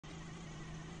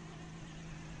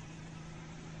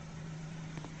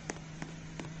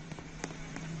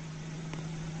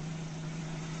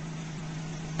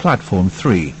Platform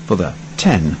 3 for the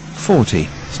 10:40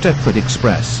 Stepford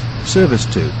Express service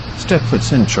to Stepford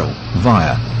Central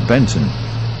via Benton.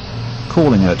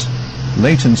 Calling at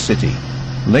Leighton City,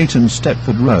 Leighton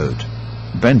Stepford Road,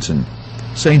 Benton,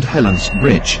 St Helens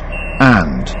Bridge,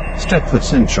 and Stepford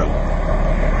Central.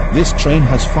 This train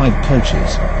has 5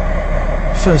 coaches.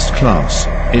 First class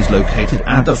is located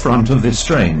at the front of this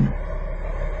train.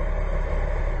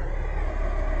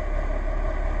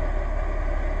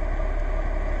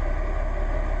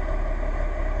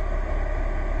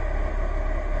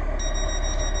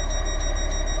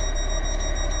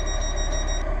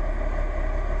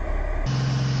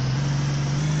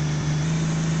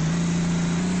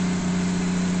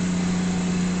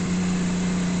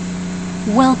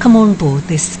 Welcome on board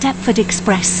this Stepford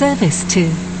Express service to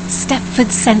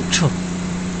Stepford Central.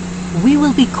 We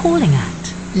will be calling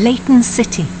at Leighton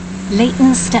City,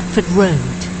 Leighton Stepford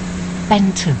Road,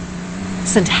 Benton,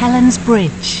 St Helens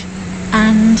Bridge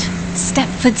and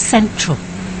Stepford Central.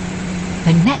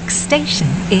 The next station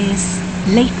is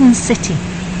Leighton City.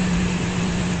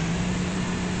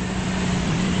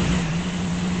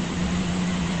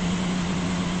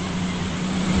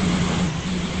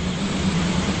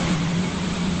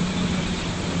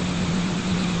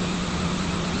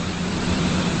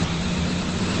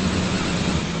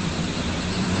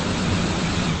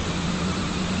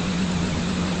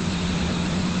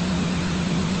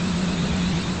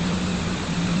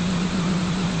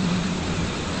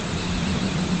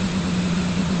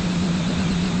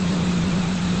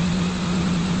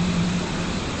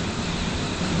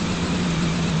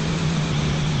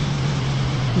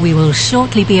 We will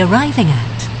shortly be arriving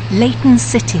at Leighton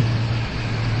City.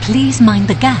 Please mind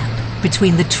the gap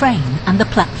between the train and the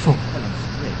platform.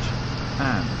 Bridge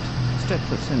and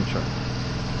Stepford Central.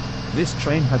 This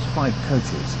train has 5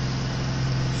 coaches.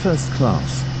 First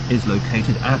class is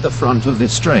located at the front of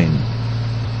this train.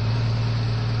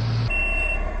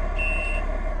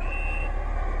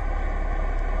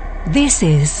 This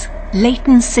is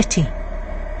Leighton City.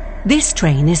 This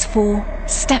train is for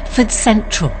Stepford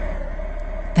Central.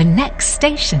 The next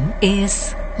station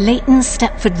is Leighton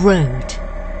Stepford Road.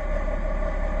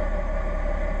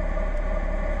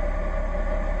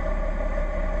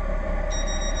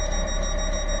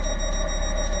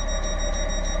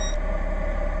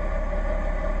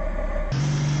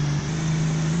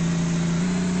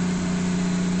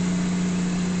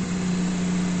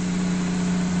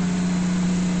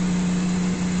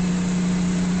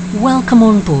 Welcome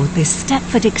on board this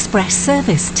Stepford Express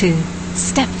service to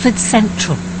Stepford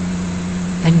Central.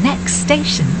 The next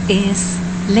station is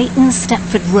Leighton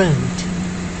Stepford Road.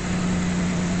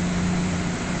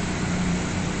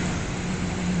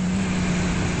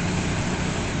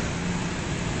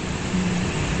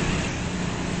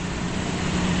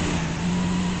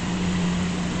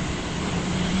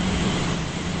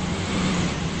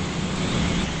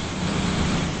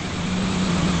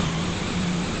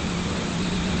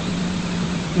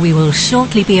 We will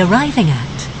shortly be arriving at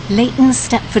Leighton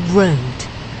Stepford Road.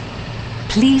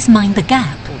 Please mind the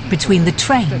gap between the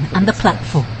train and the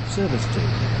platform. Service to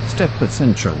Stepford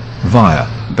Central via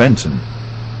Benton.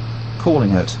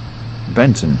 Calling at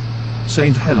Benton,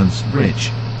 St Helens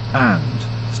Bridge and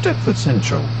Stepford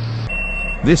Central.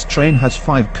 This train has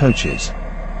 5 coaches.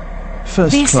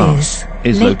 First class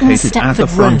is located at the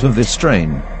front of this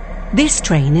train. This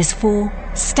train is for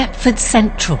Stepford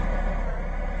Central.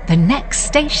 The next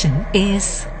station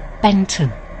is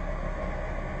Benton.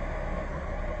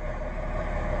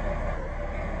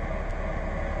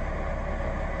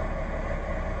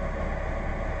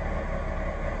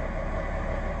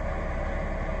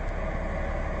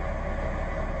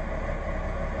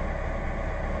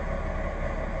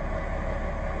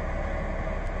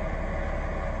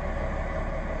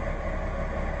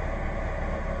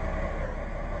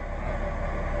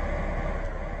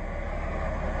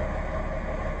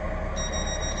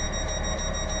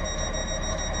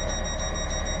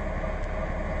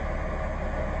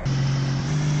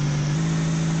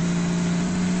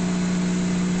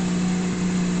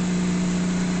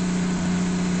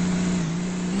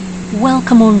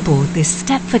 Welcome on board this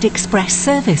Stepford Express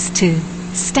service to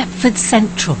Stepford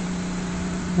Central.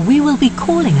 We will be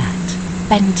calling at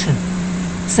Benton,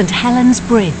 St Helens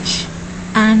Bridge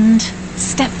and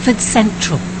Stepford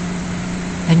Central.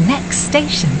 The next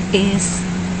station is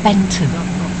Benton.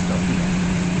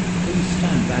 Please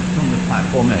stand back from the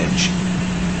platform edge.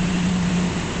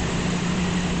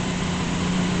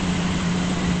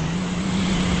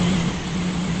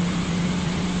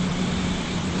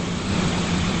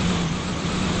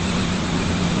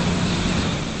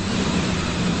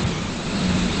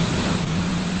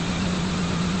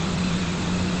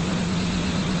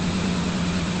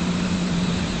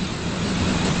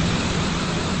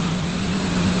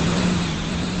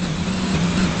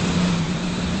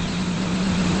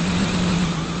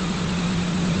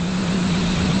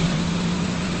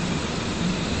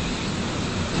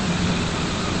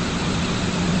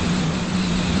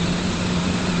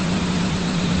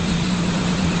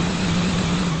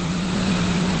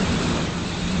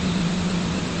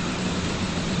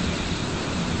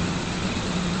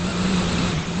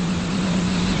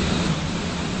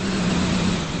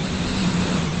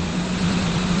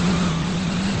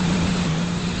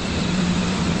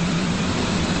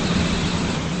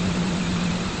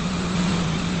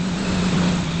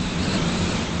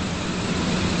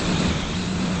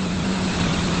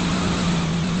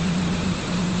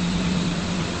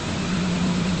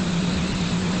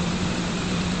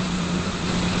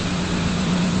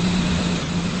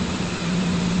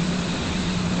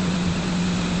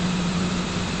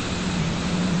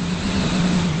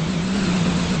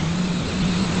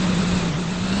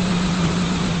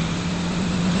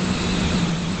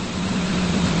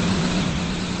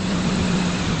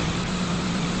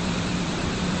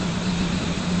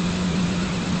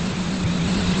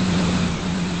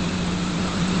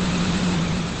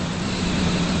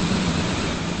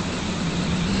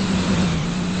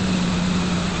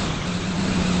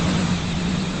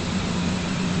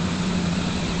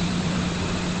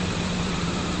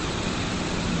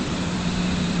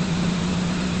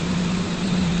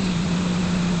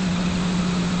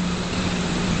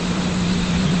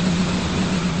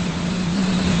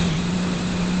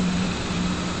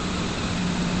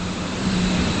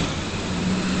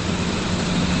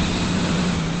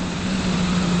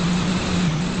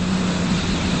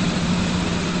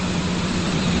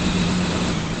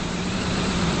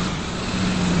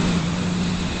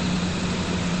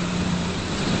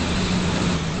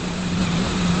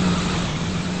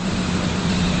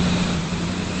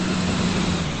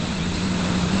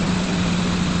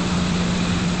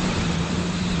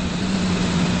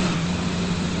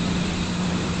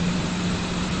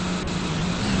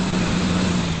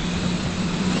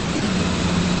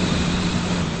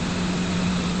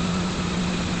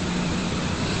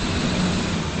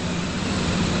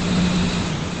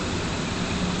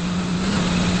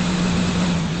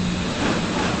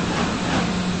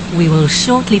 We will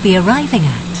shortly be arriving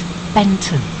at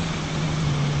Benton.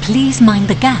 Please mind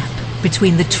the gap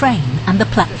between the train and the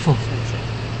platform.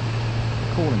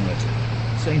 Calling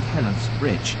at St. Helens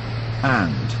Bridge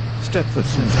and Stepford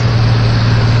Central.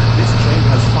 This train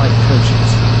has 5 coaches.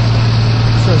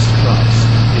 First class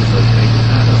is located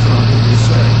at the front of this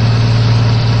train.